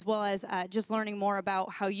as well as just learning more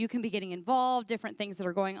about how you can be getting involved, different things that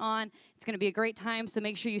are going on. It's going to be a great time, so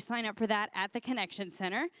make sure you sign up for that at the Connection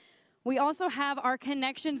Center. We also have our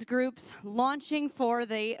connections groups launching for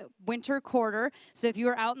the winter quarter. So if you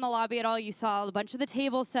were out in the lobby at all, you saw a bunch of the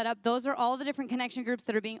tables set up. Those are all the different connection groups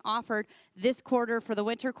that are being offered this quarter for the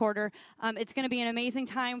winter quarter. It's going to be an amazing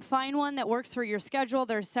time. Find one that works for your schedule.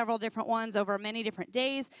 There's several different ones over many different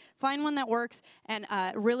days. Find one that works and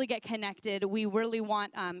really get connected. We really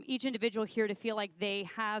want each individual here to feel like they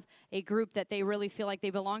have a group that they really feel like they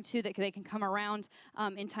belong to, that they can come around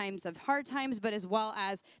in times of hard times, but as well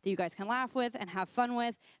as that you guys can laugh with and have fun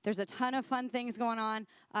with. There's a ton of fun things going on,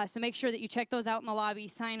 so make sure that you check those out in the lobby.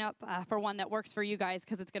 Sign up for one that works for you guys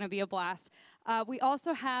because it's going to be a blast. We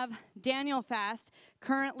also have Daniel Fast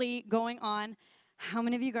currently going on. How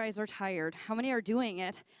many of you guys are tired? How many are doing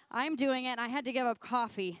it? I'm doing it. I had to give up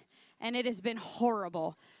coffee, and it has been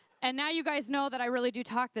horrible. And now you guys know that I really do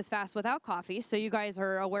talk this fast without coffee, so you guys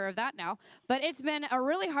are aware of that now. But it's been a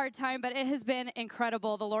really hard time, but it has been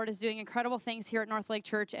incredible. The Lord is doing incredible things here at North Lake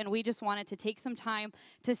Church, and we just wanted to take some time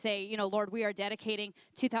to say, you know, Lord, we are dedicating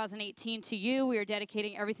 2018 to you. We are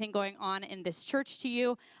dedicating everything going on in this church to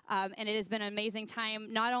you, and it has been an amazing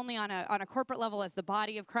time, not only on a corporate level as the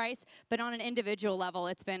body of Christ, but on an individual level.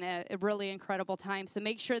 It's been a really incredible time. So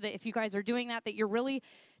make sure that if you guys are doing that, that you're really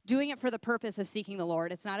doing it for the purpose of seeking the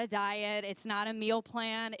Lord. It's not a diet. It's not a meal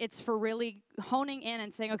plan. It's for really honing in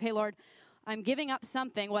and saying, okay, Lord, I'm giving up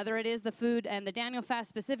something, whether it is the food and the Daniel fast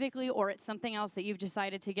specifically, or it's something else that you've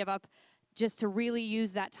decided to give up, just to really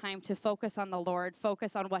use that time to focus on the Lord,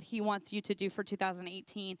 focus on what he wants you to do for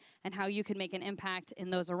 2018 and how you can make an impact in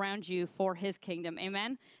those around you for his kingdom.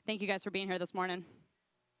 Amen. Thank you guys for being here this morning.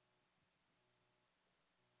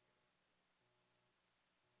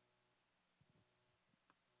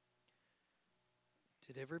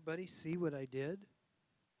 Did everybody see what I did?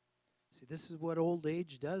 See, this is what old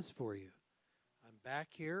age does for you. I'm back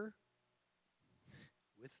here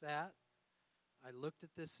with that. I looked at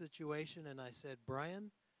this situation and I said,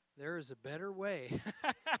 Brian, there is a better way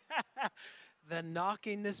than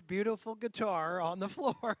knocking this beautiful guitar on the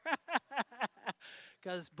floor.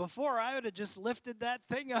 Because before I would have just lifted that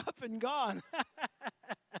thing up and gone.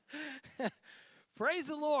 Praise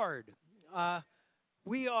the Lord.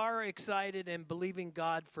 We are excited and believing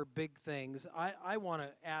God for big things. I want to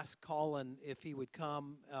ask Colin if he would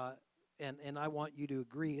come, and I want you to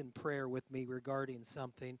agree in prayer with me regarding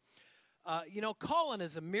something. Colin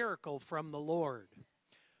is a miracle from the Lord.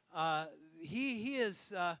 He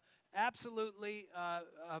is absolutely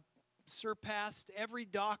surpassed every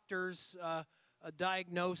doctor's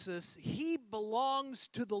diagnosis. He belongs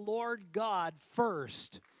to the Lord God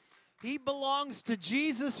first. He belongs to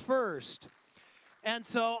Jesus first. And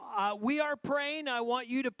so we are praying. I want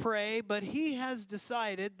you to pray, but he has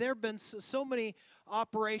decided. There have been so many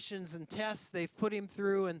operations and tests they've put him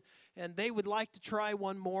through, and they would like to try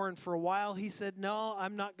one more. And for a while he said, no,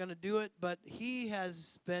 I'm not going to do it. But he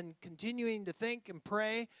has been continuing to think and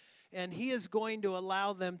pray, and he is going to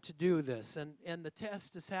allow them to do this. And the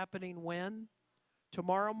test is happening when?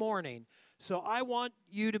 Tomorrow morning. So I want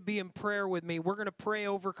you to be in prayer with me. We're going to pray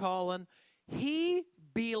over Colin. He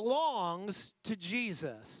belongs to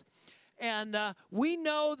Jesus. And we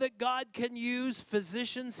know that God can use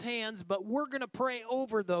physicians' hands, but we're going to pray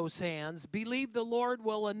over those hands. Believe the Lord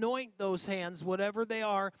will anoint those hands, whatever they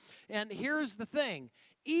are. And here's the thing.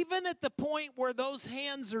 Even at the point where those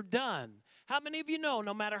hands are done, how many of you know,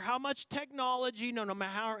 no matter how much technology, no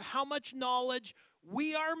matter how much knowledge,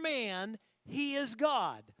 we are man, he is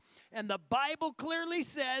God. And the Bible clearly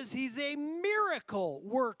says he's a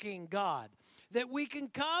miracle-working God. That we can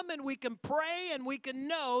come and we can pray and we can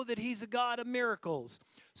know that he's a God of miracles.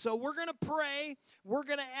 So we're going to pray. We're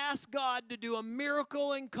going to ask God to do a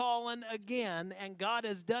miracle in Colin again. And God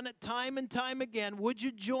has done it time and time again. Would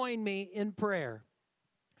you join me in prayer?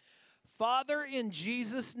 Father, in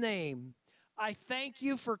Jesus' name, I thank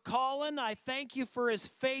you for Colin. I thank you for his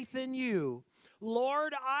faith in you.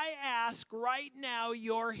 Lord, I ask right now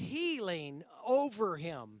your healing over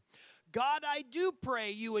him. God, I do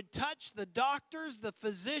pray you would touch the doctors, the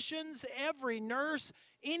physicians, every nurse,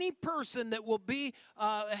 any person that will be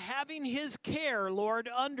having his care, Lord,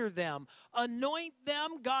 under them. Anoint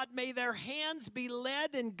them. God, may their hands be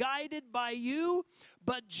led and guided by you.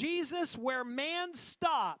 But Jesus, where man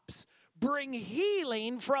stops, bring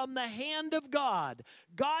healing from the hand of God.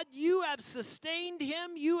 God, you have sustained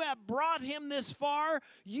him. You have brought him this far.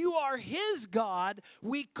 You are his God.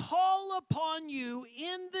 We call upon you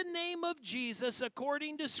in the name of Jesus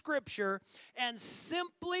according to Scripture and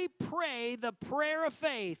simply pray the prayer of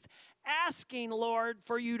faith. asking, Lord,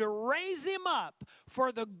 for you to raise him up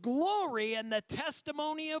for the glory and the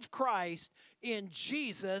testimony of Christ in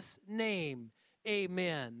Jesus' name.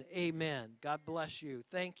 Amen. Amen. God bless you.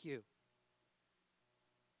 Thank you.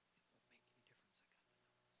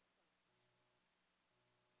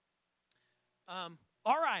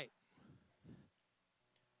 All right.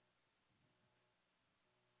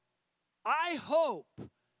 I hope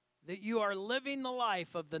that you are living the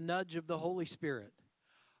life of the nudge of the Holy Spirit.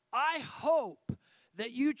 I hope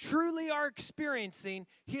that you truly are experiencing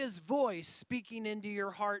his voice speaking into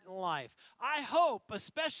your heart and life. I hope,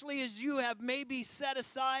 especially as you have maybe set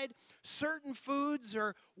aside certain foods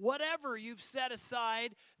or whatever you've set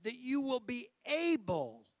aside, that you will be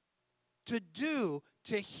able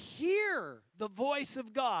to hear the voice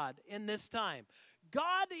of God in this time.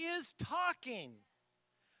 God is talking.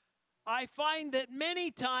 I find that many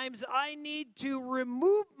times I need to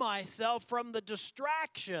remove myself from the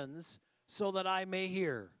distractions so that I may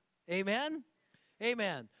hear. Amen?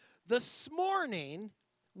 Amen. This morning,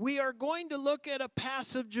 we are going to look at a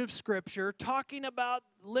passage of Scripture talking about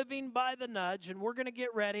living by the nudge, and we're going to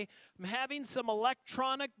get ready. I'm having some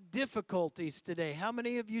electronic difficulties today. How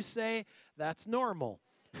many of you say that's normal?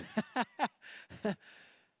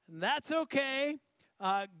 That's okay.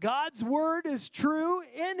 God's word is true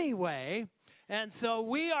anyway. And so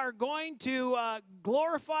we are going to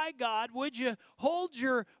glorify God. Would you hold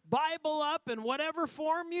your Bible up in whatever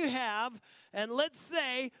form you have, and let's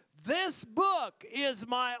say, this book is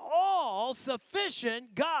my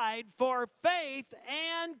all-sufficient guide for faith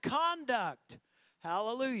and conduct.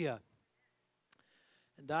 Hallelujah.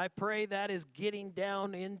 And I pray that is getting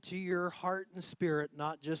down into your heart and spirit,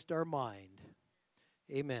 not just our mind.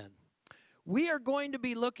 Amen. We are going to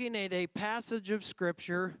be looking at a passage of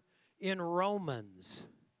Scripture in Romans.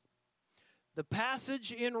 The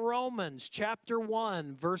passage in Romans chapter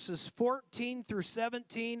 1, verses 14 through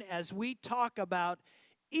 17, as we talk about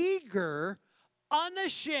eager,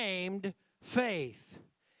 unashamed faith.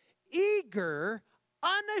 Eager,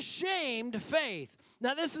 unashamed faith.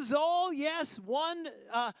 Now this is all, yes, one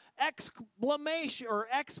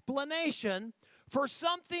explanation for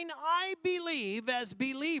something I believe as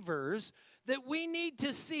believers that we need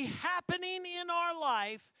to see happening in our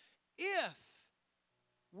life if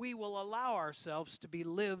we will allow ourselves to be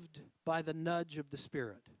lived by the nudge of the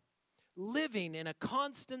Spirit. Living in a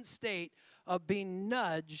constant state of being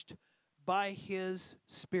nudged by His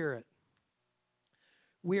Spirit.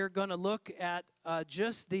 We are going to look at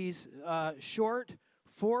just these short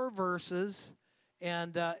 4 verses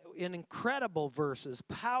and in incredible verses,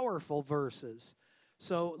 powerful verses.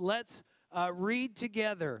 So let's read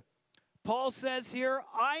together. Paul says here,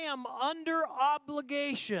 I am under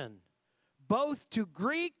obligation, both to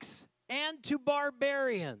Greeks and to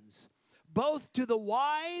barbarians, both to the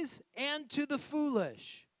wise and to the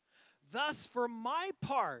foolish. Thus, for my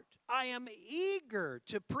part, I am eager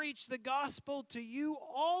to preach the gospel to you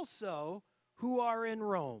also who are in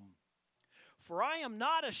Rome. For I am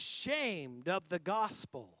not ashamed of the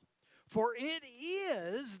gospel, for it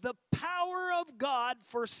is the power of God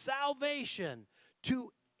for salvation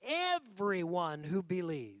to everyone who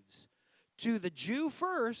believes, to the Jew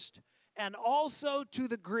first, and also to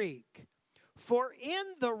the Greek. For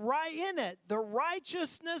in it the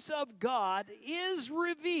righteousness of God is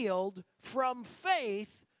revealed from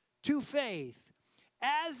faith to faith,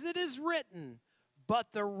 as it is written,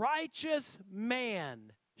 but the righteous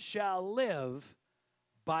man shall live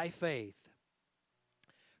by faith.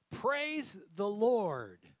 Praise the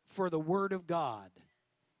Lord for the word of God.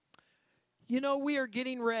 You know, we are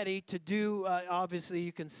getting ready to do, obviously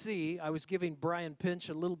you can see, I was giving Brian Pinch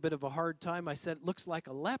a little bit of a hard time. I said, it looks like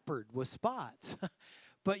a leopard with spots.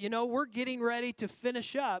 But, you know, we're getting ready to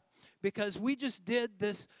finish up because we just did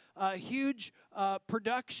this huge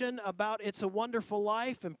production about It's a Wonderful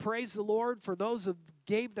Life. And praise the Lord for those who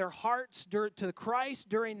gave their hearts to Christ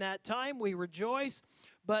during that time. We rejoice.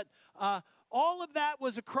 But all of that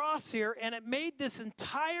was across here, and it made this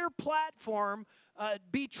entire platform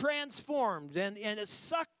be transformed. And it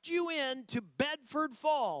sucked you into Bedford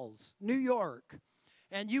Falls, New York.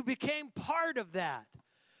 And you became part of that.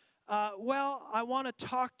 Well, I want to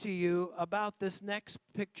talk to you about this next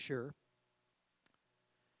picture.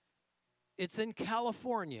 It's in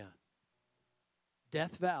California,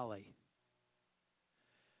 Death Valley.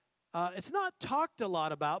 It's not talked a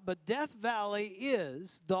lot about, but Death Valley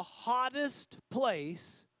is the hottest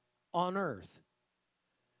place on earth.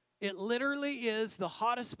 It literally is the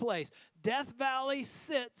hottest place. Death Valley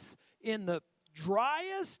sits in the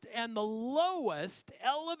driest and the lowest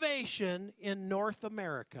elevation in North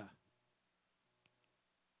America.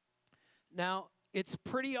 Now, it's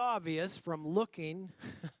pretty obvious from looking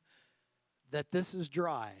that this is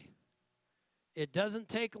dry. It doesn't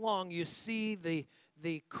take long. You see the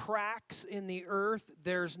cracks in the earth.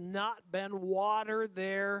 There's not been water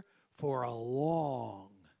there for a long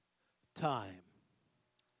time,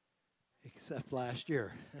 except last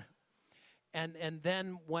year. and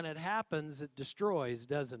then when it happens, it destroys,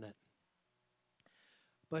 doesn't it?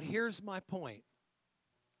 But here's my point.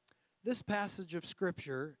 This passage of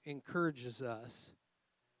Scripture encourages us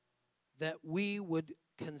that we would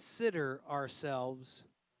consider ourselves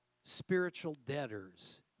spiritual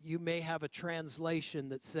debtors. You may have a translation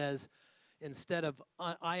that says, instead of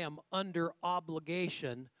I am under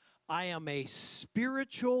obligation, I am a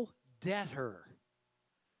spiritual debtor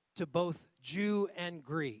to both Jew and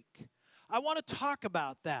Greek. I want to talk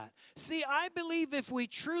about that. See, I believe if we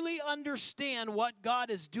truly understand what God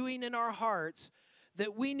is doing in our hearts,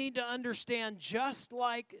 that we need to understand just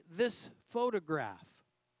like this photograph.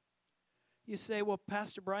 You say, well,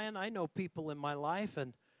 Pastor Brian, I know people in my life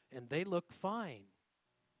and they look fine.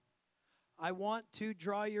 I want to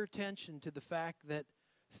draw your attention to the fact that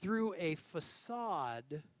through a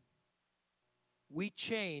facade, we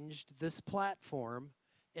changed this platform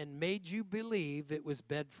and made you believe it was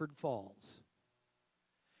Bedford Falls.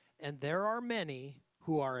 And there are many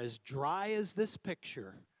who are as dry as this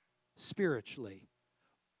picture spiritually,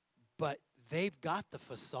 but they've got the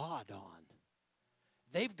facade on.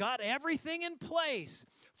 They've got everything in place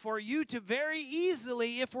for you to very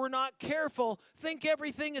easily, if we're not careful, think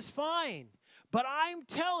everything is fine. But I'm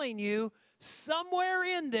telling you, somewhere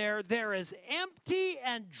in there, there is empty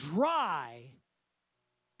and dry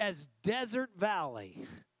as Desert Valley,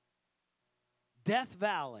 Death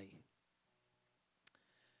Valley.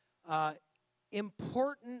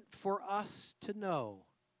 Important for us to know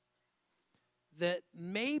that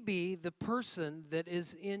maybe the person that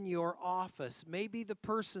is in your office, maybe the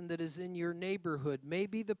person that is in your neighborhood,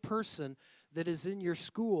 maybe the person that is in your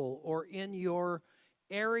school or in your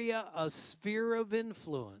area, a sphere of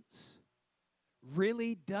influence,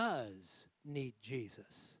 really does need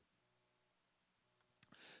Jesus.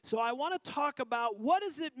 So I want to talk about what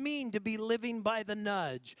does it mean to be living by the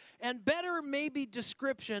nudge? And better maybe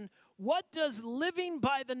description, what does living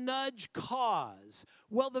by the nudge cause?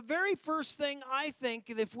 Well, the very first thing I think,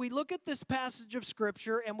 if we look at this passage of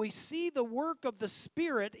Scripture and we see the work of the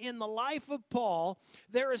Spirit in the life of Paul,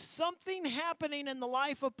 there is something happening in the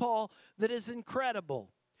life of Paul that is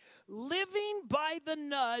incredible. Living by the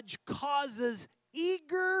nudge causes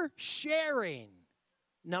eager sharing,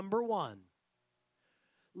 number one.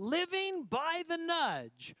 Living by the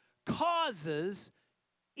nudge causes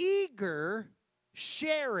eager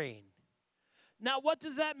sharing. Now, what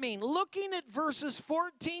does that mean? Looking at verses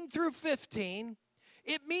 14 through 15,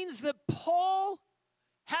 it means that Paul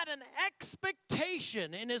had an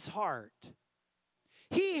expectation in his heart.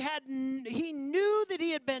 He knew that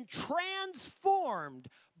he had been transformed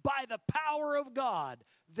by the power of God.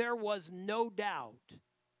 There was no doubt.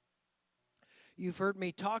 You've heard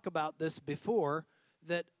me talk about this before,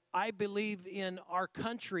 that I believe in our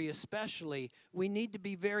country especially, we need to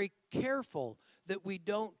be very careful that we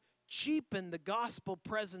don't cheapen the gospel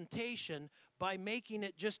presentation by making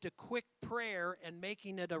it just a quick prayer and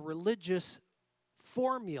making it a religious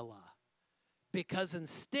formula. Because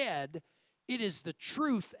instead, it is the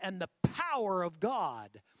truth and the power of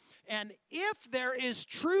God. And if there is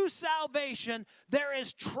true salvation, there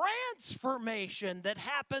is transformation that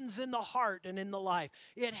happens in the heart and in the life.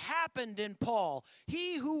 It happened in Paul.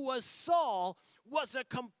 He who was Saul was a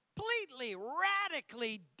completely,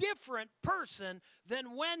 radically different person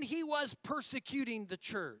than when he was persecuting the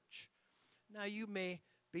church. Now, you may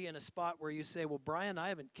be in a spot where you say, well, Brian, I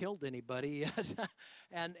haven't killed anybody yet,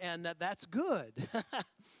 and that's good.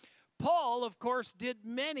 Paul, of course, did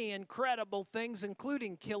many incredible things,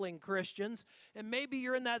 including killing Christians. And maybe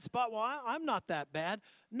you're in that spot, well, I'm not that bad.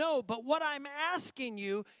 No, but what I'm asking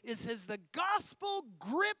you is, has the gospel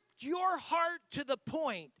gripped your heart to the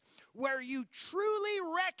point where you truly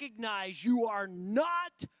recognize you are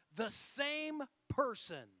not the same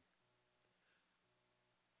person?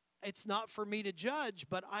 It's not for me to judge,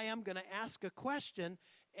 but I am going to ask a question,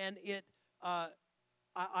 and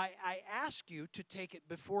I ask you to take it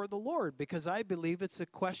before the Lord because I believe it's a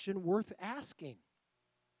question worth asking.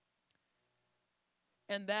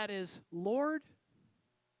 And that is, Lord,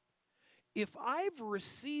 if I've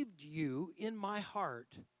received you in my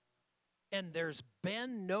heart and there's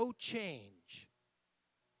been no change,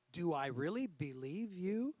 do I really believe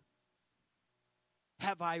you?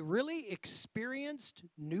 Have I really experienced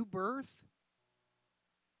new birth?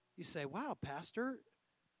 You say, wow, Pastor,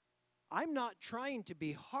 I'm not trying to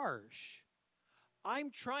be harsh.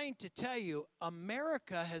 I'm trying to tell you,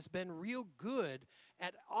 America has been real good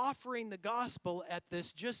at offering the gospel at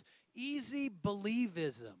this just easy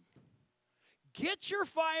believism. Get your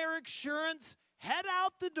fire insurance, head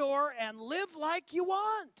out the door, and live like you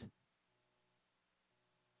want.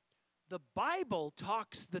 The Bible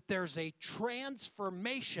talks that there's a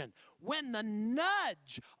transformation. When the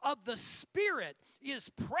nudge of the Spirit is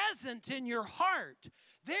present in your heart,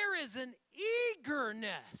 there is an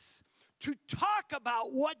eagerness to talk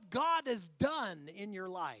about what God has done in your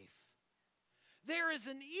life. There is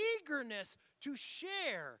an eagerness to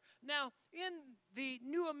share. Now, in the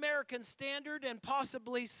New American Standard and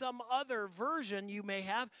possibly some other version you may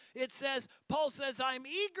have, it says, Paul says, I'm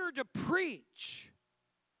eager to preach.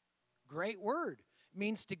 Great word. It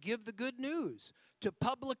means to give the good news, to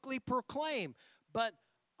publicly proclaim. But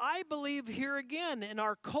I believe here again in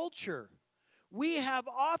our culture, we have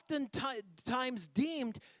oftentimes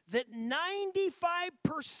deemed that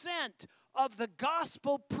 95% of the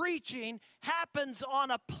gospel preaching happens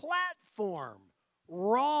on a platform.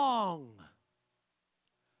 Wrong.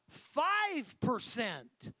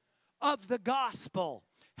 5% of the gospel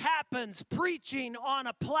happens preaching on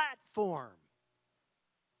a platform.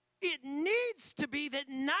 It needs to be that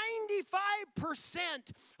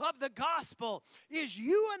 95% of the gospel is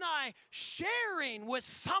you and I sharing with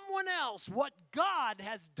someone else what God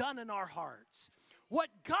has done in our hearts, what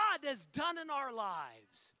God has done in our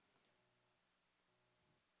lives.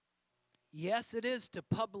 Yes, it is to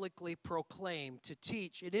publicly proclaim, to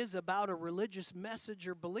teach. It is about a religious message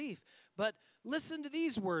or belief. But listen to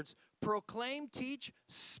these words: proclaim, teach,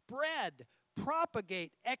 spread,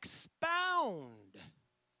 propagate, expound.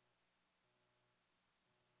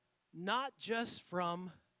 Not just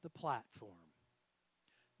from the platform.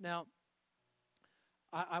 Now,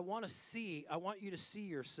 I want you to see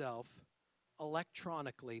yourself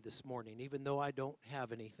electronically this morning, even though I don't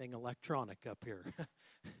have anything electronic up here.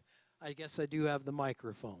 I guess I do have the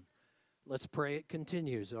microphone. Let's pray it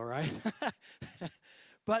continues, all right?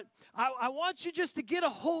 But I want you just to get a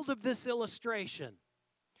hold of this illustration.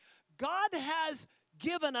 God has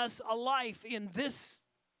given us a life in this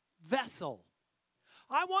vessel.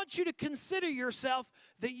 I want you to consider yourself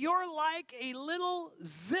that you're like a little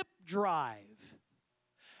zip drive.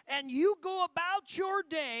 And you go about your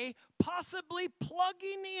day possibly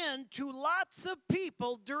plugging in to lots of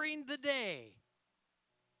people during the day.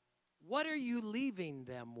 What are you leaving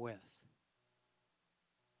them with?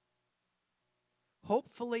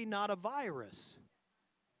 Hopefully not a virus.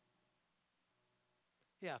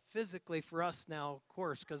 Yeah, physically for us now, of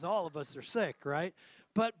course, because all of us are sick, right?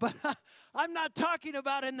 But I'm not talking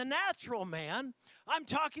about in the natural man. I'm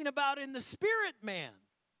talking about in the spirit man.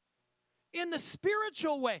 In the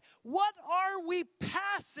spiritual way. What are we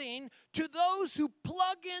passing to those who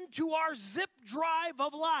plug into our zip drive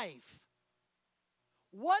of life?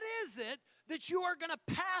 What is it that you are going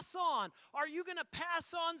to pass on? Are you going to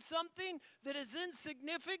pass on something that is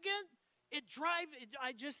insignificant?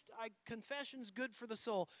 Confession's good for the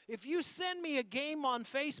soul. If you send me a game on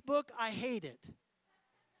Facebook, I hate it.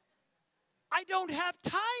 I don't have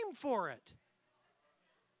time for it.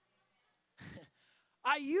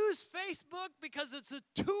 I use Facebook because it's a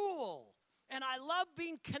tool, and I love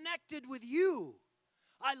being connected with you.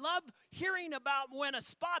 I love hearing about when a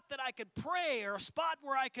spot that I could pray or a spot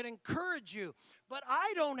where I could encourage you, but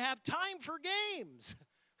I don't have time for games.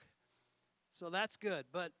 So that's good,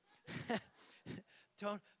 but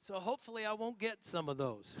so hopefully I won't get some of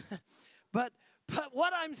those. But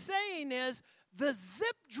what I'm saying is the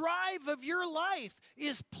zip drive of your life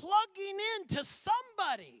is plugging into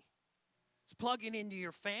somebody. It's plugging into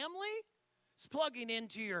your family. It's plugging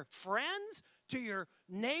into your friends, to your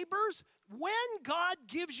neighbors. When God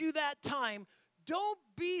gives you that time, don't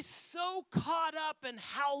be so caught up in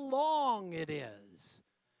how long it is.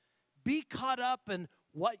 Be caught up in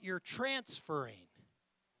what you're transferring.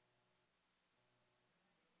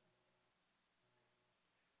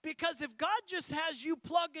 Because if God just has you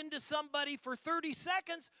plug into somebody for 30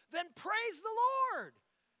 seconds, then praise the Lord.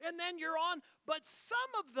 And then you're on. But some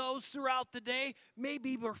of those throughout the day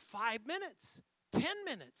maybe were 5 minutes, 10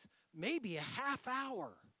 minutes, maybe a half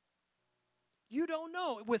hour. You don't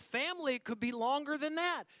know. With family, it could be longer than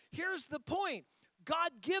that. Here's the point. God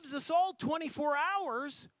gives us all 24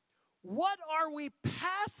 hours. What are we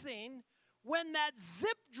passing when that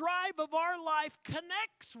zip drive of our life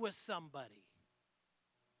connects with somebody?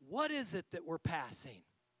 What is it that we're passing?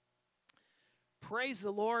 Praise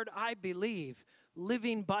the Lord, I believe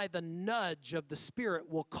living by the nudge of the Spirit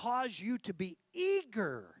will cause you to be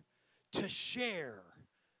eager to share.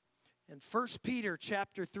 And 1 Peter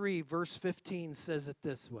chapter 3, verse 15 says it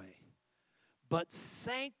this way. but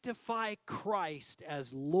sanctify Christ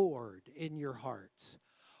as Lord in your hearts.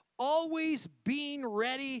 Always being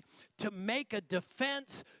ready to make a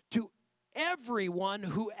defense to everyone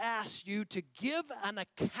who asks you to give an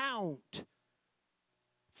account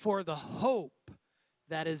for the hope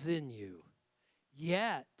that is in you,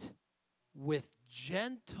 yet with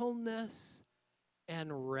gentleness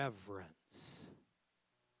and reverence.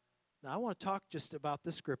 Now, I want to talk just about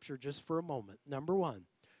the scripture just for a moment. Number one,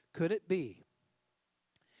 could it be,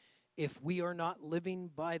 if we are not living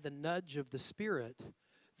by the nudge of the Spirit,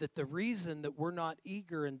 that the reason that we're not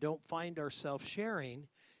eager and don't find ourselves sharing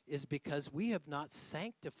is because we have not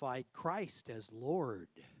sanctified Christ as Lord?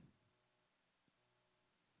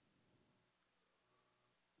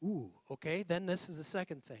 Ooh, okay, then this is the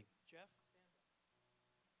second thing. Jeff,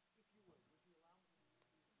 stand up. If you would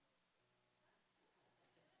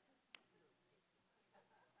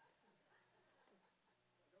you allow me to use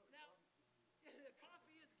the Now, the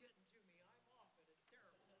coffee is getting to me. I'm off it. It's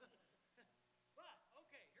terrible. But,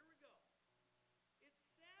 okay, here we go. It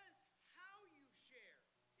says how you share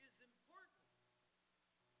is important.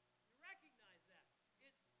 You recognize that.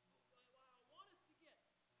 I want us to get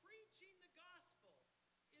preaching the gospel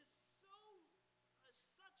is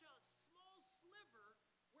such a small sliver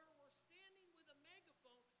where we're standing with a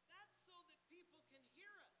megaphone. That's so that people can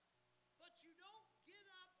hear us. But you don't get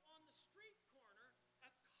up on the street corner,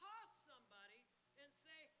 accost somebody, and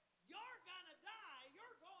say, "You're gonna die,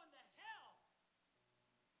 you're going to hell."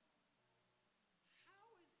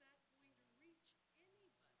 How is that going to reach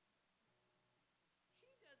anybody?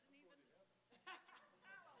 He doesn't even...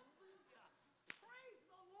 Hallelujah! Praise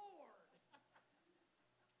the Lord!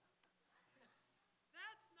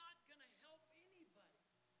 That's not going to help anybody.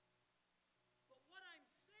 But what I'm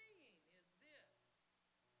saying is this,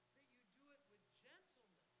 that you do it with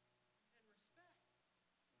gentleness and respect. You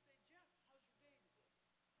say, "Jeff, how's your day today?" "Beautiful."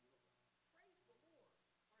 "Praise the Lord.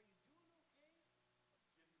 Are you doing okay?"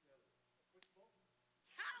 "Getting better." "Quit smoking."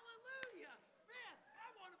 Hallelujah! Man, I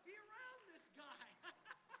want to be around this guy.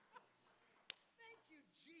 Thank you,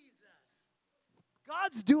 Jesus.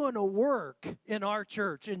 God's doing a work in our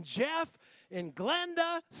church. And Jeff and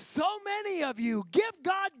Glenda, so many of you, give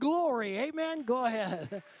God glory. Amen. Go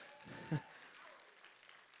ahead.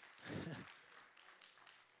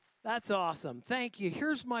 That's awesome. Thank you.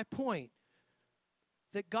 Here's my point.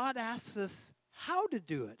 That God asks us how to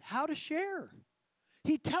do it, how to share.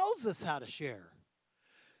 He tells us how to share.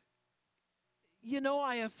 You know,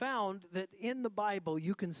 I have found that in the Bible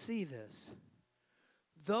you can see this.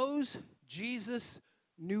 Those Jesus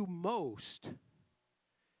knew most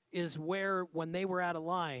is where, when they were out of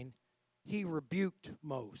line, he rebuked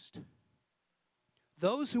most.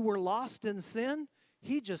 Those who were lost in sin,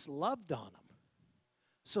 he just loved on them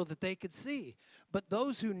so that they could see. But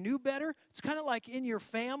those who knew better, it's kind of like in your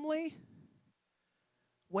family.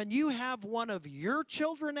 When you have one of your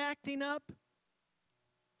children acting up,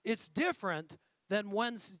 it's different than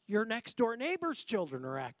when your next door neighbor's children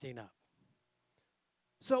are acting up.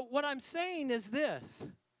 So what I'm saying is this.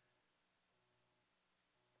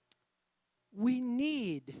 We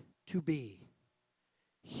need to be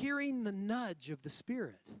hearing the nudge of the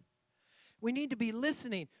Spirit. We need to be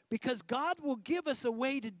listening, because God will give us a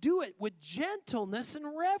way to do it with gentleness and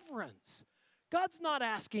reverence. God's not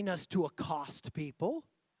asking us to accost people.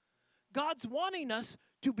 God's wanting us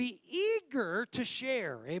to be eager to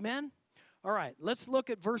share. Amen? All right, let's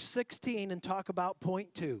look at verse 16 and talk about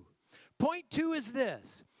point 2. Point 2 is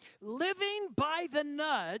this. Living by the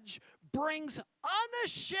nudge brings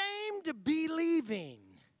unashamed believing.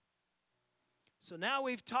 So now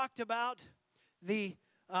we've talked about the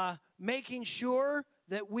making sure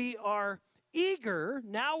that we are eager.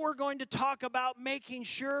 Now we're going to talk about making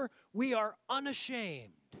sure we are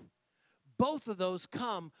unashamed. Both of those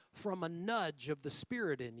come from a nudge of the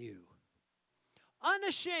Spirit in you.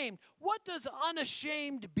 Unashamed. What does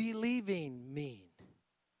unashamed believing mean?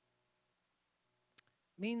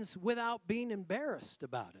 Means without being embarrassed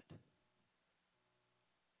about it.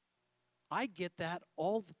 I get that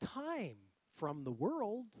all the time from the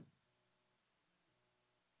world.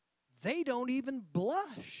 They don't even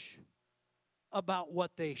blush about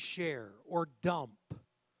what they share or dump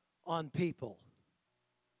on people.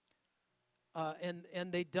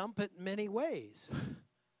 And they dump it in many ways.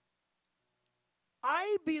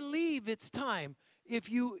 I believe it's time.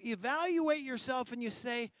 If you evaluate yourself and you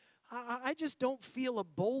say, I just don't feel a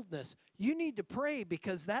boldness, you need to pray,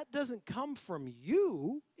 because that doesn't come from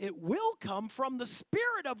you. It will come from the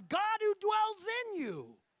Spirit of God who dwells in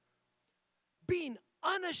you. Being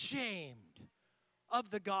unashamed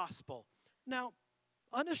of the gospel. Now,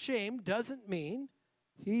 unashamed doesn't mean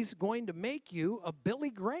He's going to make you a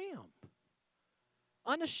Billy Graham.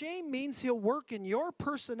 Unashamed means he'll work in your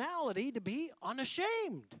personality to be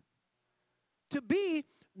unashamed. To be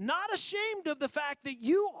not ashamed of the fact that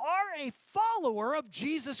you are a follower of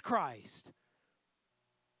Jesus Christ.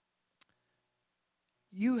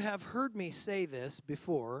 You have heard me say this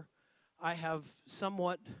before. I have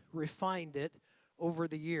somewhat refined it over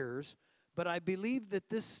the years, but I believe that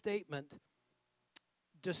this statement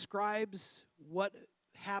describes what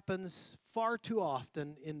happens far too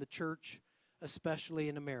often in the church, especially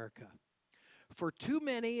in America. For too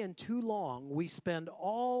many and too long, we spend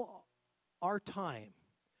all our time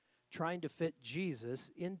trying to fit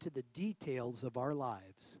Jesus into the details of our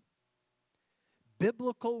lives.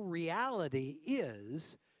 Biblical reality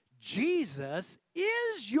is Jesus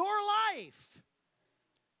is your life,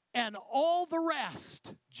 and all the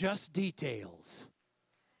rest just details.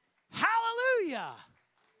 Hallelujah!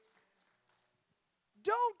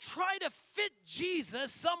 Don't try to fit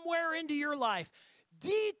Jesus somewhere into your life.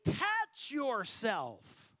 Detach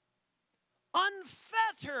yourself.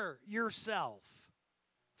 Unfetter yourself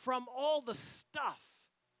from all the stuff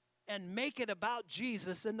and make it about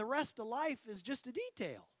Jesus, and the rest of life is just a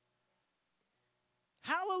detail.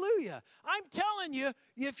 Hallelujah. I'm telling you,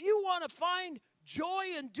 if you want to find joy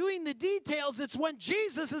in doing the details, it's when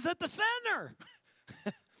Jesus is at the center.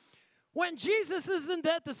 When Jesus isn't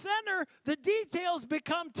at the center, the details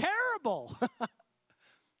become terrible.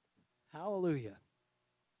 Hallelujah.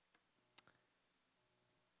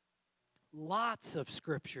 Lots of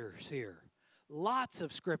scriptures here. Lots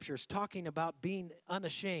of scriptures talking about being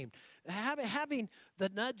unashamed. Having the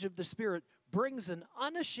nudge of the Spirit brings an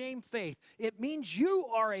unashamed faith. It means you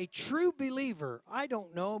are a true believer. I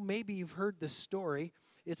don't know, maybe you've heard this story.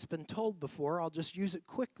 It's been told before. I'll just use it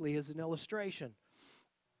quickly as an illustration.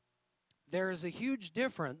 There is a huge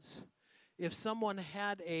difference if someone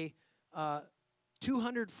had a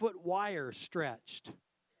 200-foot wire stretched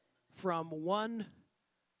from one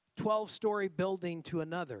 12-story building to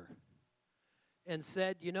another and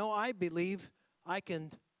said, you know, I believe I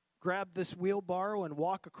can grab this wheelbarrow and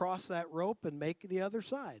walk across that rope and make the other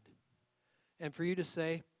side. And for you to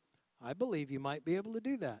say, I believe you might be able to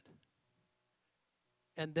do that.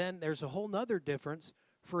 And then there's a whole nother difference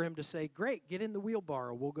for him to say, great, get in the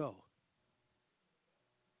wheelbarrow, we'll go.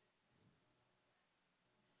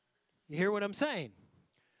 You hear what I'm saying?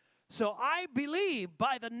 So I believe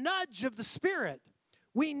by the nudge of the Spirit,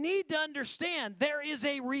 we need to understand there is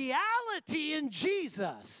a reality in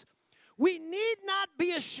Jesus. We need not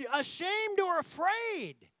be ashamed or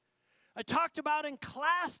afraid. I talked about in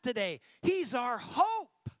class today, He's our hope.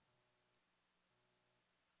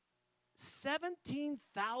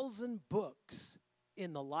 17,000 books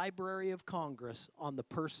in the Library of Congress on the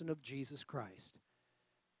person of Jesus Christ.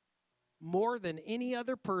 More than any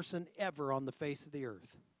other person ever on the face of the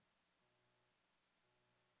earth.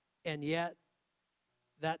 And yet,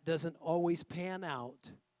 that doesn't always pan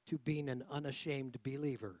out to being an unashamed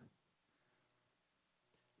believer.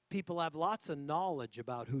 People have lots of knowledge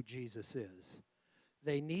about who Jesus is.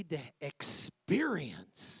 They need to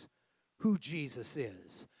experience who Jesus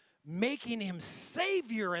is, making Him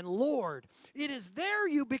Savior and Lord. It is there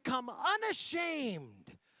you become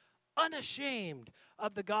unashamed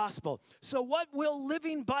of the gospel. So what will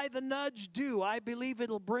living by the nudge do? I believe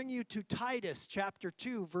it'll bring you to Titus chapter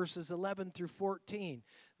 2, verses 11 through 14,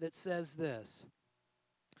 that says this.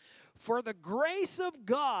 For the grace of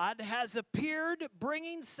God has appeared,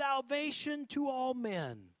 bringing salvation to all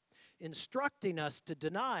men, instructing us to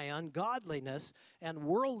deny ungodliness and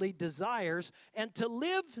worldly desires, and to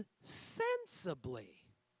live sensibly,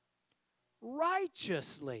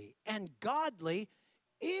 righteously, and godly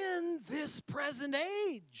in this present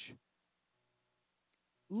age,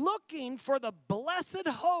 looking for the blessed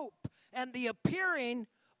hope and the appearing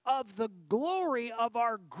of the glory of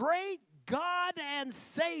our great God and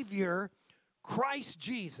Savior, Christ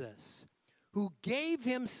Jesus, who gave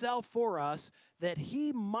Himself for us that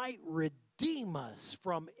He might redeem us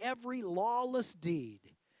from every lawless deed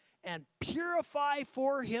and purify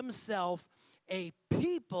for Himself a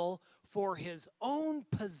people for His own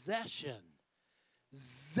possession,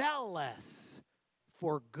 zealous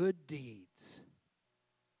for good deeds.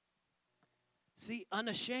 See,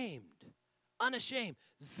 unashamed,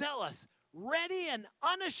 zealous, ready and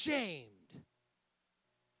unashamed.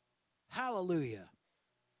 Hallelujah.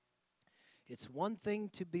 It's one thing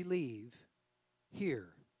to believe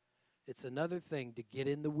here. It's another thing to get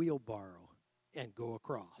in the wheelbarrow and go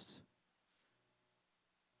across.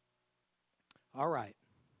 All right.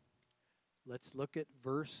 Let's look at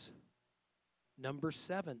verse number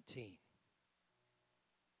 17.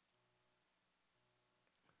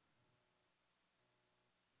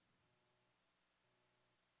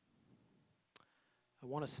 I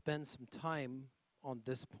want to spend some time on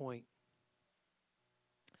this point.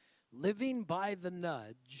 Living by the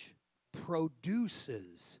nudge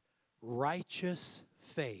produces righteous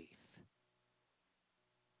faith.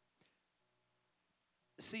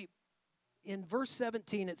 See, in verse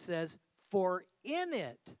 17 it says, "For in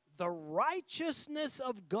it the righteousness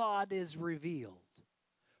of God is revealed,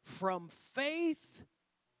 from faith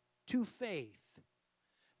to faith."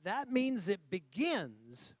 That means it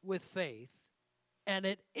begins with faith and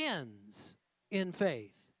it ends in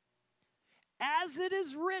faith. As it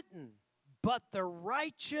is written, "But the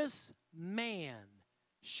righteous man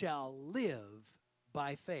shall live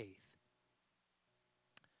by faith."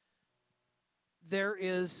 There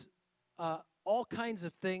is all kinds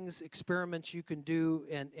of things, experiments you can do,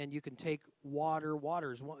 and you can take water.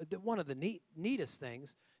 Water is one of the neatest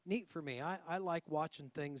things. Neat for me. I like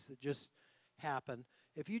watching things that just happen.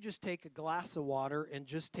 If you just take a glass of water and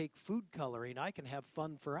just take food coloring, I can have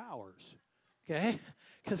fun for hours. Okay?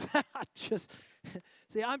 Because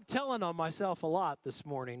see, I'm telling on myself a lot this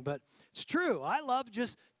morning, but it's true. I love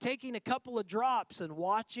just taking a couple of drops and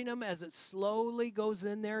watching them as it slowly goes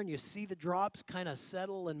in there, and you see the drops kind of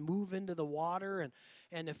settle and move into the water.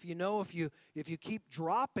 And if you keep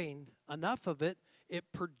dropping enough of it,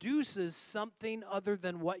 it produces something other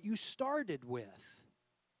than what you started with.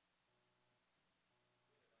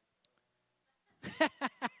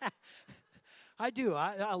 I do.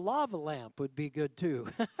 A lava lamp would be good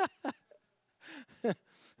too.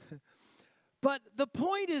 But the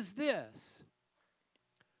point is this: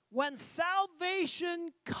 when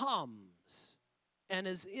salvation comes and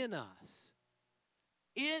is in us,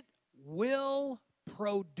 it will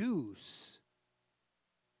produce.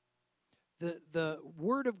 The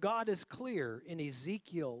Word of God is clear in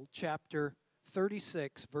Ezekiel chapter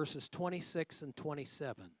 36, verses 26 and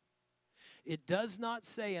 27. It does not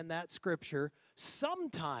say in that scripture,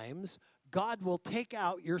 sometimes God will take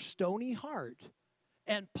out your stony heart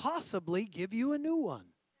and possibly give you a new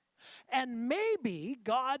one. And maybe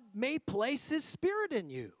God may place His Spirit in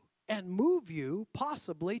you and move you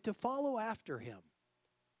possibly to follow after Him.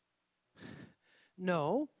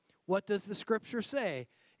 No, what does the scripture say?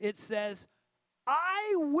 It says,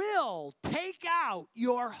 "I will take out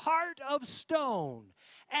your heart of stone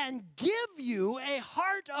and give you a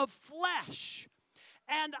heart of flesh,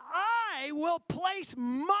 and I will place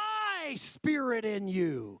my Spirit in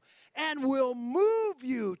you and will move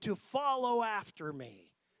you to follow after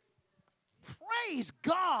me." Praise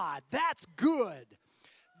God, that's good.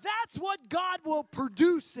 That's what God will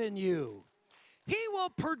produce in you. He will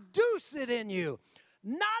produce it in you.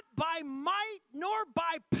 Not by might nor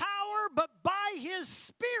by power, but by His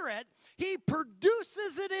Spirit, He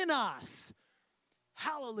produces it in us.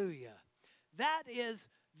 Hallelujah. That is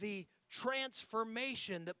the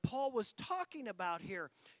transformation that Paul was talking about here.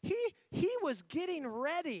 He was getting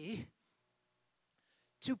ready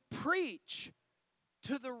to preach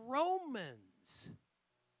to the Romans.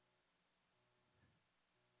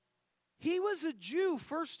 He was a Jew,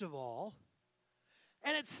 first of all.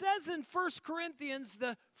 And it says in 1 Corinthians,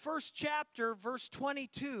 the first chapter, verse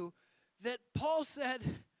 22, that Paul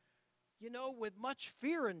said, with much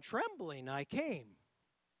fear and trembling I came,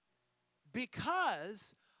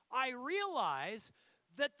 because I realize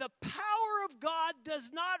that the power of God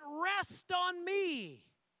does not rest on me.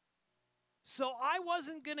 So I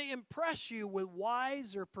wasn't going to impress you with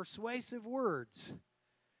wise or persuasive words.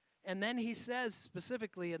 And then he says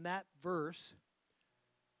specifically in that verse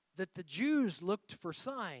that the Jews looked for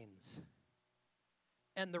signs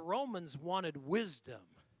and the Romans wanted wisdom.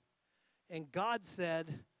 And God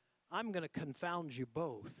said, I'm going to confound you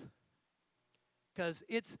both. Because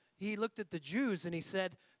he looked at the Jews and he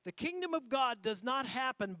said, the kingdom of God does not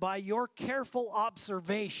happen by your careful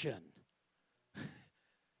observation.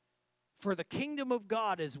 For the kingdom of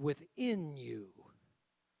God is within you.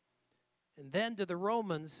 And then to the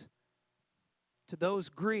Romans, to those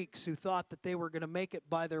Greeks who thought that they were going to make it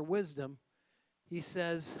by their wisdom, he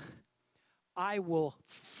says, I will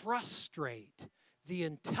frustrate the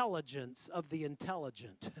intelligence of the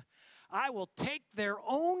intelligent. I will take their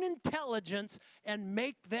own intelligence and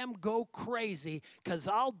make them go crazy, because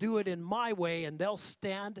I'll do it in my way and they'll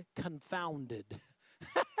stand confounded.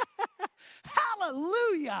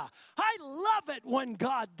 Hallelujah. I love it when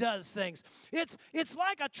God does things. It's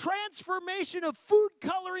like a transformation of food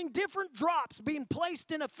coloring, different drops being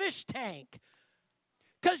placed in a fish tank.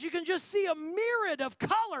 Because you can just see a myriad of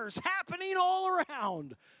colors happening all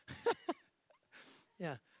around.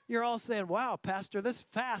 Yeah, you're all saying, wow, Pastor, this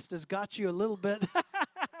fast has got you a little bit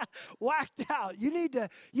whacked out. You need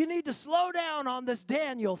to slow down on this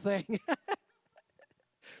Daniel thing.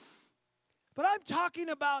 But I'm talking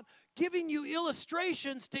about giving you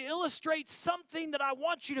illustrations to illustrate something that I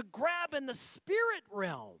want you to grab in the spirit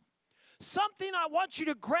realm. Something I want you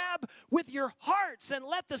to grab with your hearts and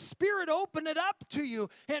let the Spirit open it up to you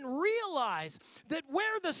and realize that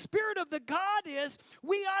where the Spirit of the God is,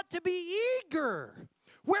 we ought to be eager.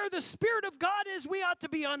 Where the Spirit of God is, we ought to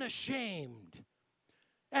be unashamed.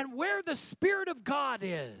 And where the Spirit of God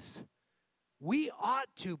is, we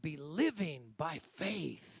ought to be living by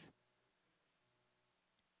faith.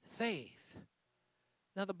 Faith.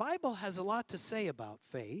 Now, the Bible has a lot to say about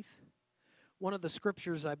faith. One of the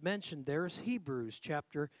scriptures I've mentioned there is Hebrews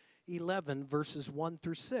chapter 11, verses 1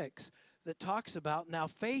 through 6, that talks about, now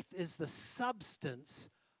faith is the substance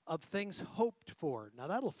of things hoped for. Now,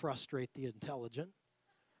 that'll frustrate the intelligent.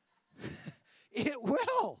 It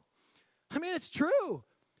will. I mean, it's true.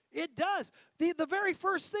 It does. The very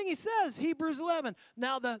first thing he says, Hebrews 11,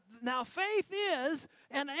 now faith is,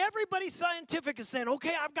 and everybody scientific is saying,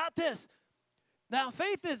 okay, I've got this. Now,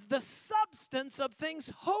 faith is the substance of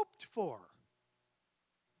things hoped for.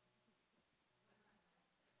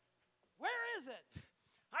 Where is it?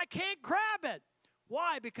 I can't grab it.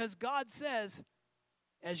 Why? Because God says,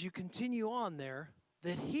 as you continue on there,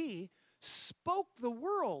 that He spoke the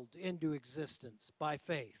world into existence by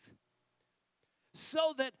faith.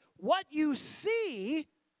 So that what you see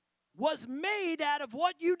was made out of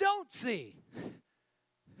what you don't see.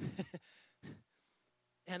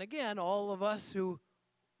 And again, all of us who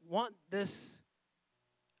want this,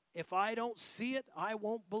 if I don't see it, I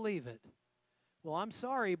won't believe it. Well, I'm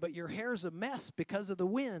sorry, but your hair's a mess because of the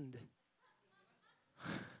wind.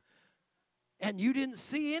 And you didn't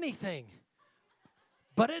see anything.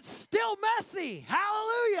 But it's still messy.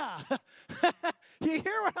 Hallelujah. You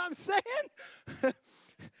hear what I'm saying?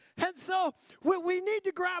 And so we need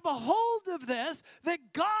to grab a hold of this,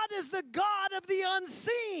 that God is the God of the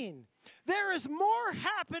unseen. There is more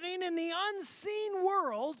happening in the unseen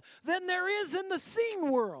world than there is in the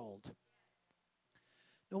seen world.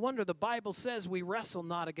 No wonder the Bible says we wrestle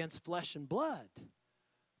not against flesh and blood,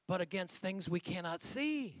 but against things we cannot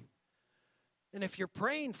see. And if you're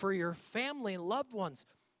praying for your family and loved ones,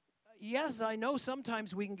 yes, I know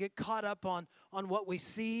sometimes we can get caught up on what we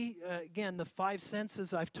see. Again, the five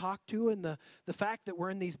senses I've talked to and the fact that we're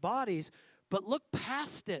in these bodies. But look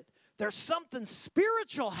past it. There's something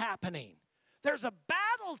spiritual happening. There's a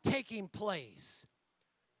battle taking place.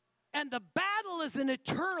 And the battle is an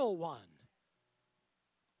eternal one.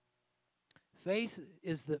 Faith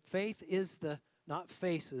is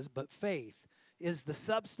the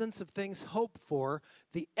substance of things hoped for,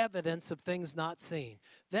 the evidence of things not seen.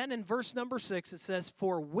 Then in verse number 6 it says,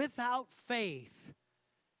 for without faith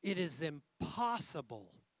it is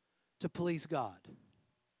impossible to please God.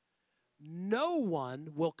 No one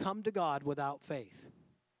will come to God without faith.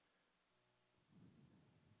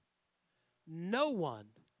 No one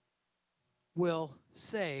will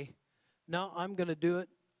say, no, I'm going to do it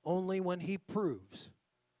only when He proves.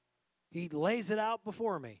 He lays it out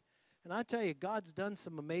before me. And I tell you, God's done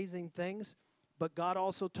some amazing things, but God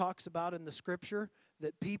also talks about in the Scripture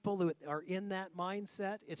that people that are in that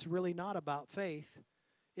mindset, it's really not about faith.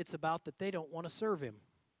 It's about that they don't want to serve Him.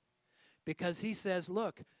 Because He says,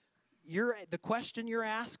 look, the question you're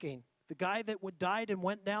asking, the guy that died and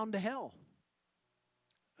went down to hell.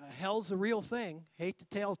 Hell's a real thing. Hate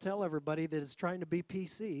to tell everybody that is trying to be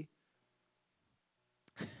PC.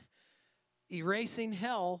 Erasing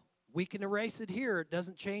hell, we can erase it here. It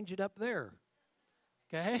doesn't change it up there.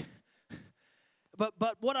 Okay?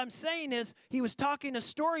 But what I'm saying is, he was talking a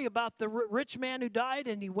story about the rich man who died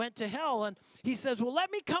and he went to hell. And he says, well,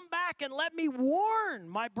 let me come back and let me warn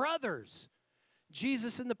my brothers.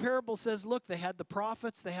 Jesus in the parable says, look, they had the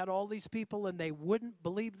prophets, they had all these people, and they wouldn't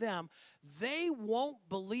believe them. They won't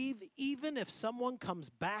believe even if someone comes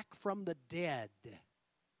back from the dead.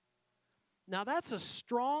 Now, that's a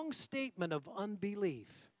strong statement of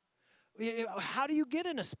unbelief. How do you get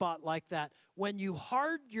in a spot like that? When you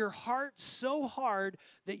harden your heart so hard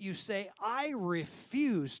that you say, I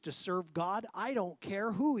refuse to serve God. I don't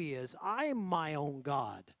care who He is. I'm my own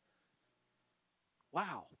God.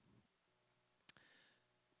 Wow.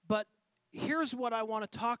 But here's what I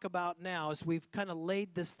want to talk about now as we've kind of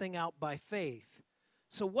laid this thing out by faith.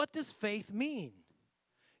 So what does faith mean?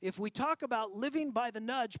 If we talk about living by the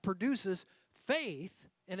nudge produces faith,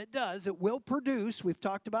 and it does, it will produce, we've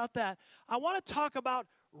talked about that. I want to talk about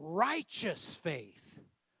righteous faith,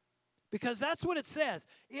 because that's what it says.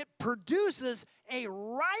 It produces a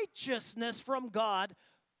righteousness from God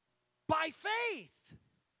by faith.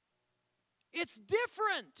 It's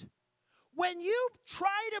different. When you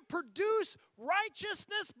try to produce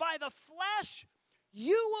righteousness by the flesh,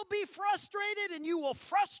 you will be frustrated and you will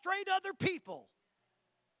frustrate other people.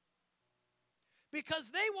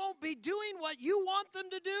 Because they won't be doing what you want them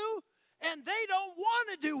to do, and they don't want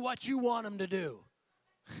to do what you want them to do.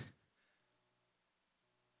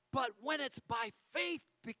 But when it's by faith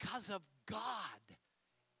because of God,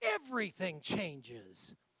 everything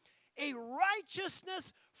changes. A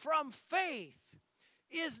righteousness from faith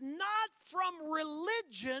is not from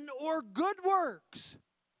religion or good works.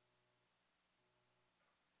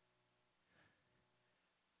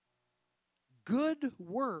 Good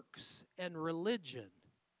works and religion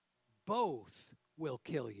both will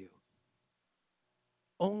kill you.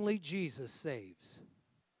 Only Jesus saves.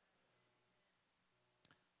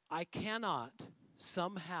 I cannot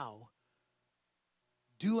somehow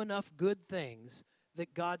do enough good things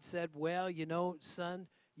that God said, well, you know, son,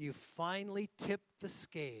 you finally tipped the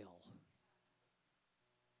scale.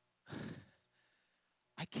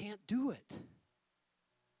 I can't do it.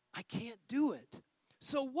 I can't do it.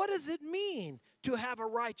 So what does it mean to have a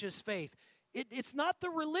righteous faith? It's not the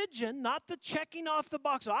religion, not the checking off the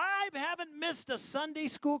box. I haven't missed a Sunday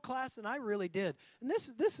school class, and I really did. And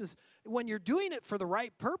this is, when you're doing it for the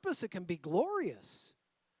right purpose, it can be glorious.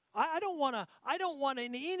 I don't want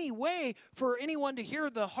in any way for anyone to hear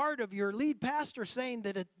the heart of your lead pastor saying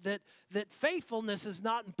that faithfulness is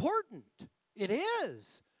not important. It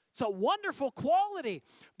is. It's a wonderful quality.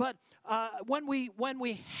 But when we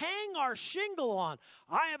hang our shingle on,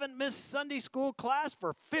 I haven't missed Sunday school class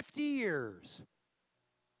for 50 years.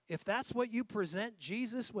 If that's what you present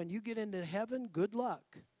Jesus when you get into heaven, good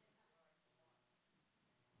luck.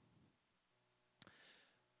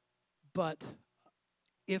 But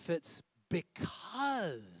if it's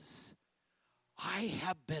because I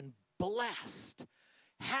have been blessed,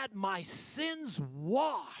 had my sins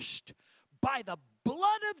washed by the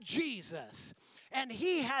blood of Jesus, and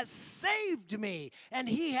he has saved me, and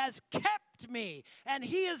he has kept me, and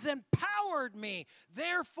he has empowered me.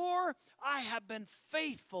 Therefore, I have been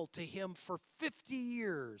faithful to him for 50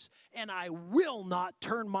 years, and I will not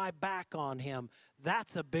turn my back on him.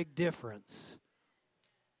 That's a big difference.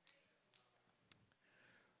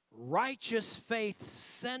 Righteous faith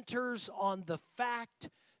centers on the fact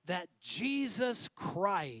that Jesus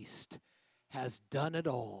Christ has done it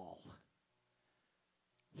all.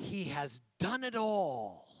 He has done it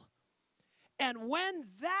all. And when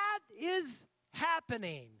that is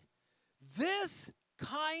happening, this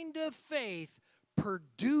kind of faith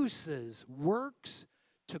produces works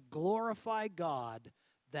to glorify God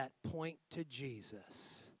that point to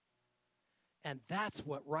Jesus. And that's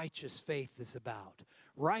what righteous faith is about.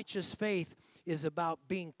 Righteous faith is about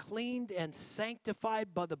being cleaned and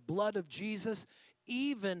sanctified by the blood of Jesus,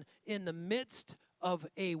 even in the midst of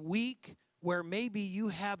a week where maybe you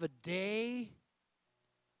have a day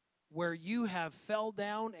where you have fell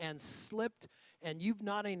down and slipped and you've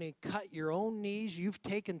not only cut your own knees, you've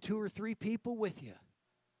taken 2 or 3 people with you.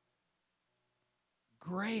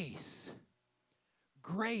 Grace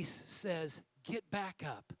says, get back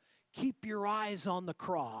up. Keep your eyes on the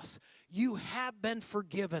cross. You have been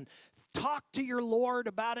forgiven. Talk to your Lord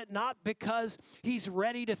about it, not because he's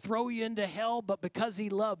ready to throw you into hell, but because he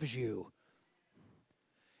loves you.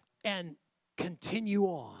 And continue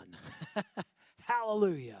on.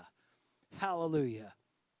 Hallelujah. Hallelujah.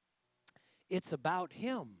 It's about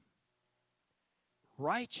him.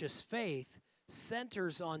 Righteous faith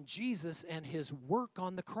centers on Jesus and his work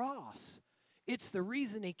on the cross. It's the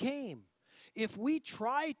reason he came. If we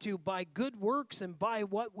try to, by good works and by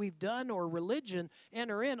what we've done or religion,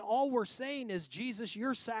 enter in, all we're saying is, Jesus,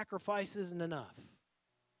 your sacrifice isn't enough.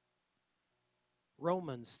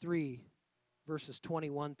 Romans 3, verses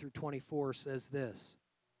 21 through 24 says this.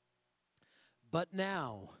 But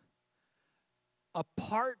now,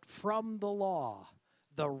 apart from the law,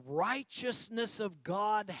 the righteousness of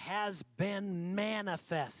God has been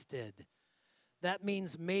manifested. That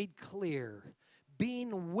means made clear,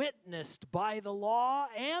 being witnessed by the law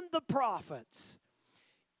and the prophets,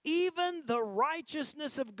 even the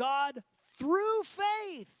righteousness of God through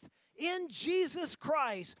faith in Jesus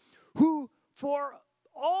Christ, who for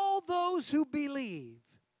all those who believe,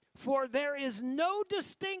 for there is no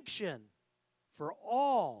distinction, for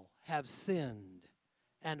all have sinned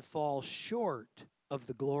and fall short of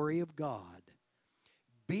the glory of God,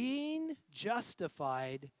 being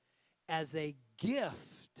justified as a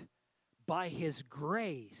gift by his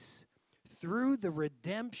grace through the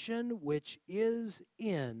redemption which is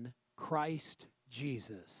in Christ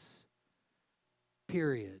Jesus.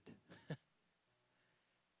 Period.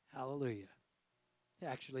 Hallelujah.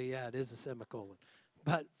 Actually, yeah, it is a semicolon.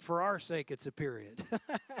 But for our sake, it's a period.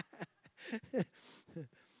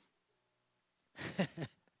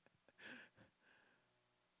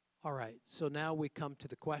 All right, so now we come to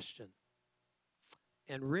the question.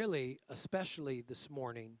 And really, especially this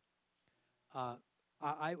morning,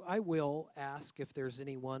 I will ask if there's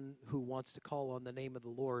anyone who wants to call on the name of the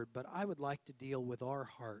Lord, but I would like to deal with our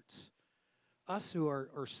hearts. Us who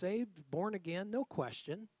are saved, born again, no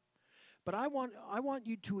question. But I want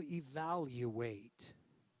you to evaluate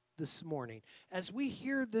this morning as we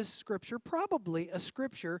hear this scripture, probably a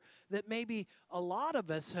scripture that maybe a lot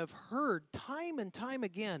of us have heard time and time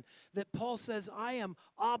again, that Paul says, I am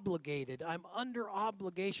obligated, I'm under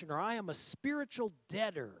obligation, or I am a spiritual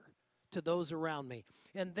debtor to those around me.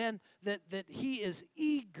 And then that he is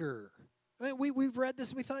eager. I mean, we've read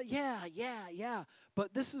this and we thought, yeah.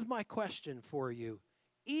 But this is my question for you.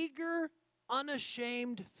 Eager,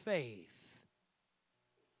 unashamed faith.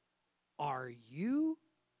 Are you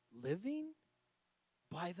living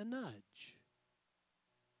by the nudge?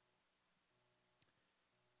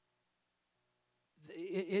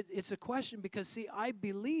 It's a question because, see, I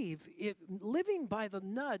believe living by the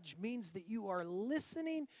nudge means that you are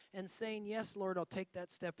listening and saying, yes, Lord, I'll take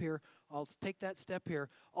that step here. I'll take that step here.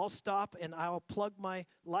 I'll stop and I'll plug my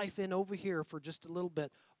life in over here for just a little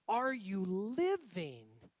bit. Are you living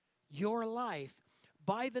your life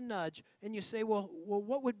by the nudge? And you say, well,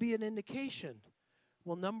 what would be an indication?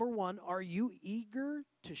 Well, number one, are you eager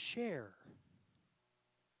to share?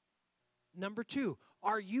 Number two,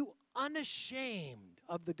 are you unashamed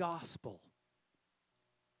of the gospel?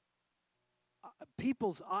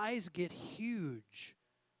 People's eyes get huge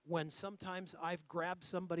when sometimes I've grabbed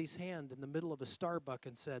somebody's hand in the middle of a Starbucks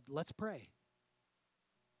and said, let's pray.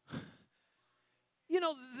 You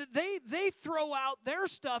know, they throw out their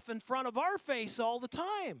stuff in front of our face all the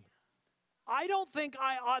time. I don't think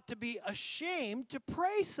I ought to be ashamed to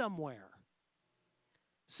pray somewhere.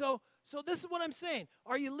 So this is what I'm saying.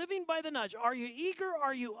 Are you living by the nudge? Are you eager?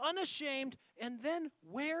 Are you unashamed? And then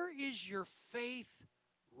where is your faith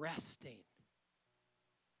resting?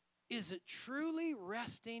 Is it truly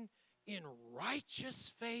resting in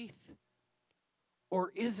righteous faith?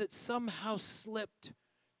 Or is it somehow slipped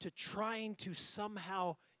to trying to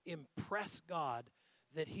somehow impress God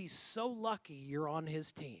that he's so lucky you're on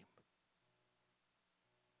his team?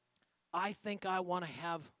 I think I want to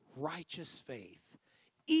have righteous faith.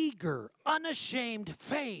 Eager, unashamed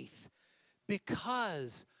faith,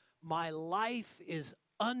 because my life is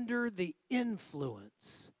under the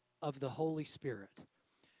influence of the Holy Spirit,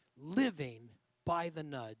 living by the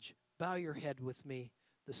nudge. Bow your head with me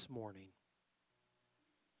this morning.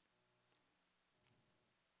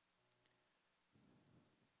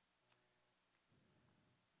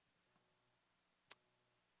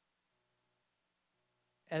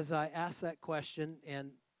 As I ask that question,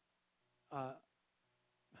 and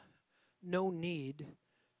no need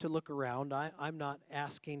to look around. I'm not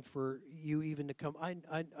asking for you even to come.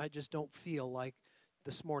 I just don't feel like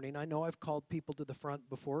this morning. I know I've called people to the front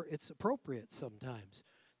before. It's appropriate sometimes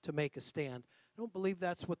to make a stand. I don't believe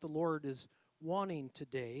that's what the Lord is wanting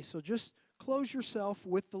today. So just close yourself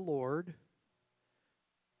with the Lord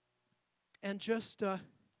and just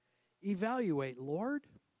evaluate, Lord,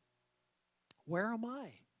 where am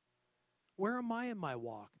I? Where am I in my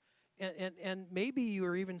walk? And maybe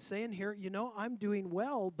you're even saying here, you know, I'm doing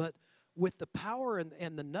well, but with the power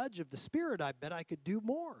and the nudge of the Spirit, I bet I could do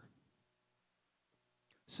more.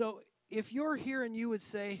 So if you're here and you would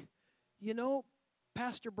say, you know,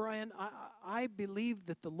 Pastor Brian, I believe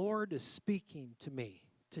that the Lord is speaking to me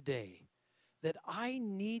today, that I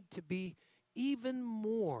need to be even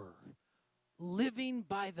more living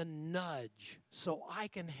by the nudge so I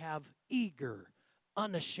can have eager,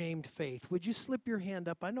 unashamed faith. Would you slip your hand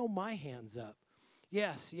up? I know my hand's up.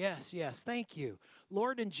 Yes. Thank you.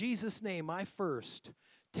 Lord, in Jesus' name, I first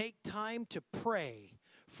take time to pray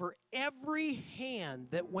for every hand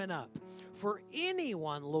that went up. For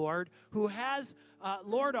anyone, Lord, who has,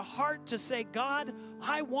 Lord, a heart to say, God,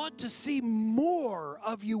 I want to see more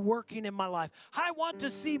of you working in my life. I want to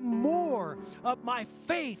see more of my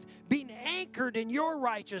faith being anchored in your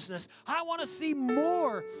righteousness. I want to see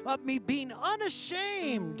more of me being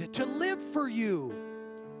unashamed to live for you.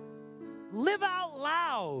 Live out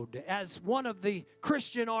loud, as one of the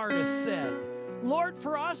Christian artists said. Lord,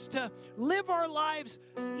 for us to live our lives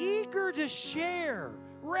eager to share,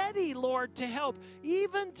 ready, Lord, to help,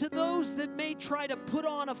 even to those that may try to put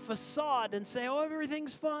on a facade and say, oh,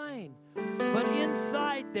 everything's fine. But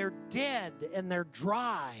inside they're dead and they're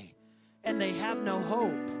dry and they have no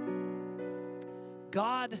hope.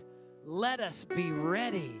 God, let us be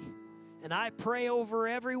ready. And I pray over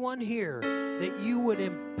everyone here that you would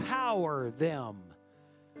empower them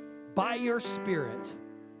by your Spirit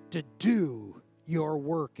to do your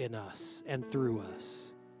work in us and through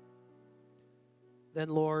us. Then,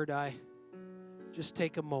 Lord, I just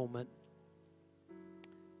take a moment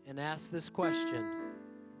and ask this question.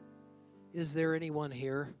 Is there anyone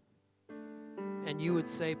here? And you would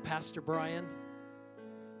say, Pastor Brian,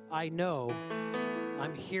 I know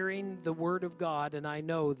I'm hearing the word of God, and I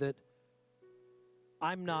know that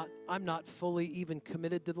I'm not fully even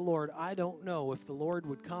committed to the Lord. I don't know if the Lord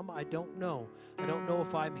would come. I don't know. I don't know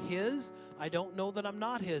if I'm His. I don't know that I'm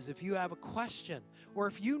not His. If you have a question, or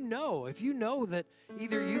if you know that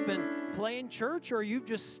either you've been playing church or you've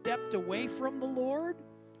just stepped away from the Lord,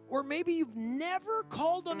 or maybe you've never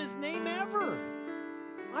called on His name ever.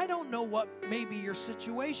 I don't know what maybe your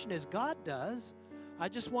situation is. God does. I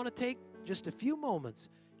just want to take just a few moments.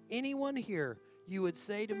 Anyone here, you would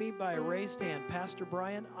say to me by a raised hand, Pastor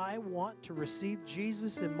Brian, I want to receive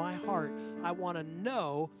Jesus in my heart. I want to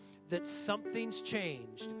know that something's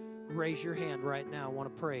changed. Raise your hand right now. I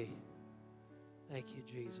want to pray. Thank you,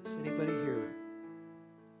 Jesus. Anybody here?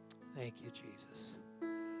 Thank you, Jesus.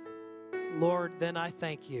 Lord, then I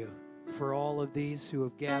thank you for all of these who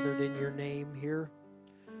have gathered in your name here.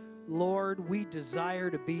 Lord, we desire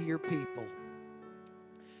to be your people.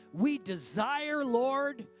 We desire,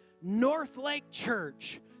 Lord, North Lake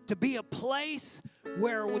Church to be a place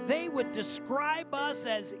where they would describe us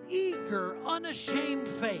as eager, unashamed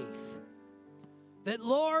faith. That,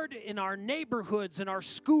 Lord, in our neighborhoods, in our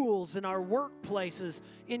schools, in our workplaces,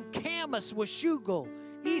 in Camas, Washougal,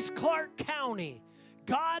 East Clark County,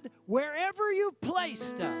 God, wherever you've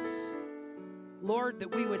placed us, Lord,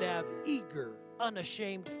 that we would have eager,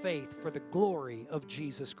 unashamed faith for the glory of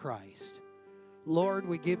Jesus Christ. Lord,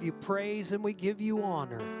 we give you praise and we give you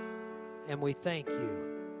honor, and we thank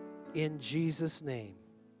you in Jesus' name.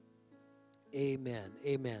 Amen.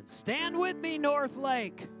 Amen. Stand with me, North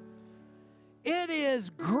Lake. It is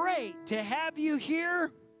great to have you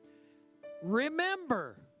here.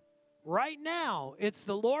 Remember, right now, it's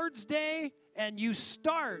the Lord's Day, and you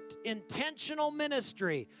start intentional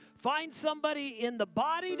ministry. Find somebody in the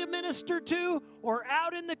body to minister to or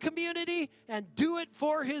out in the community and do it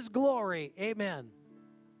for His glory. Amen.